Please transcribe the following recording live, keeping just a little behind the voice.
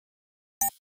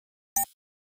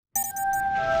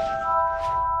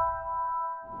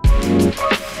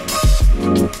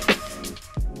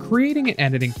Creating and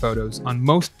editing photos on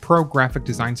most pro graphic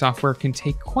design software can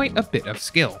take quite a bit of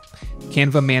skill.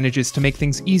 Canva manages to make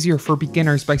things easier for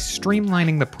beginners by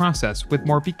streamlining the process with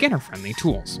more beginner-friendly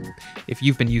tools. If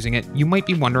you've been using it, you might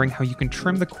be wondering how you can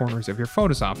trim the corners of your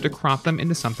photos off to crop them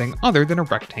into something other than a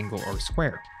rectangle or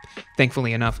square.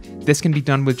 Thankfully enough, this can be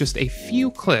done with just a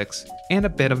few clicks and a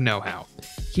bit of know-how.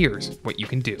 Here's what you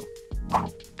can do.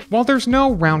 While there's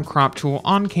no round crop tool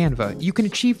on Canva, you can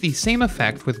achieve the same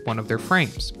effect with one of their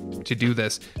frames. To do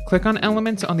this, click on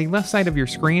Elements on the left side of your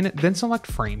screen, then select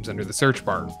Frames under the search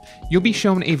bar. You'll be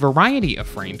shown a variety of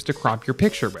frames to crop your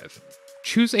picture with.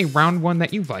 Choose a round one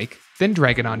that you like, then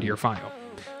drag it onto your file.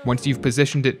 Once you've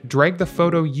positioned it, drag the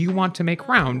photo you want to make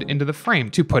round into the frame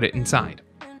to put it inside.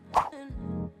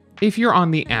 If you're on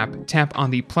the app, tap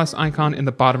on the plus icon in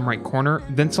the bottom right corner,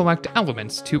 then select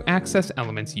Elements to access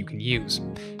elements you can use.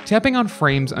 Tapping on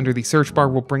Frames under the search bar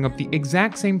will bring up the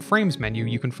exact same Frames menu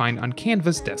you can find on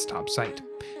Canva's desktop site.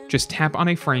 Just tap on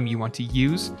a frame you want to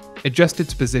use, adjust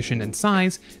its position and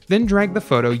size, then drag the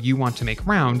photo you want to make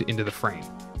round into the frame.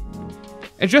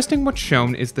 Adjusting what's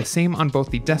shown is the same on both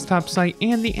the desktop site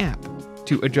and the app.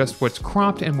 To adjust what's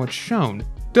cropped and what's shown,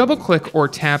 double-click or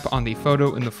tap on the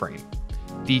photo in the frame.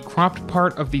 The cropped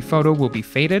part of the photo will be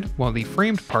faded, while the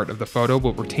framed part of the photo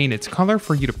will retain its color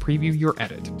for you to preview your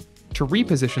edit. To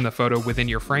reposition the photo within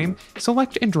your frame,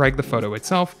 select and drag the photo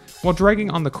itself, while dragging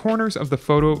on the corners of the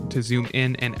photo to zoom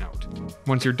in and out.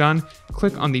 Once you're done,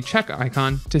 click on the check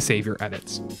icon to save your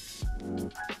edits.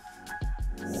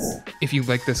 If you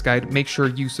like this guide, make sure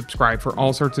you subscribe for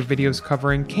all sorts of videos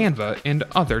covering Canva and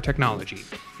other technology.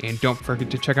 And don't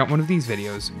forget to check out one of these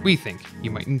videos we think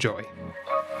you might enjoy.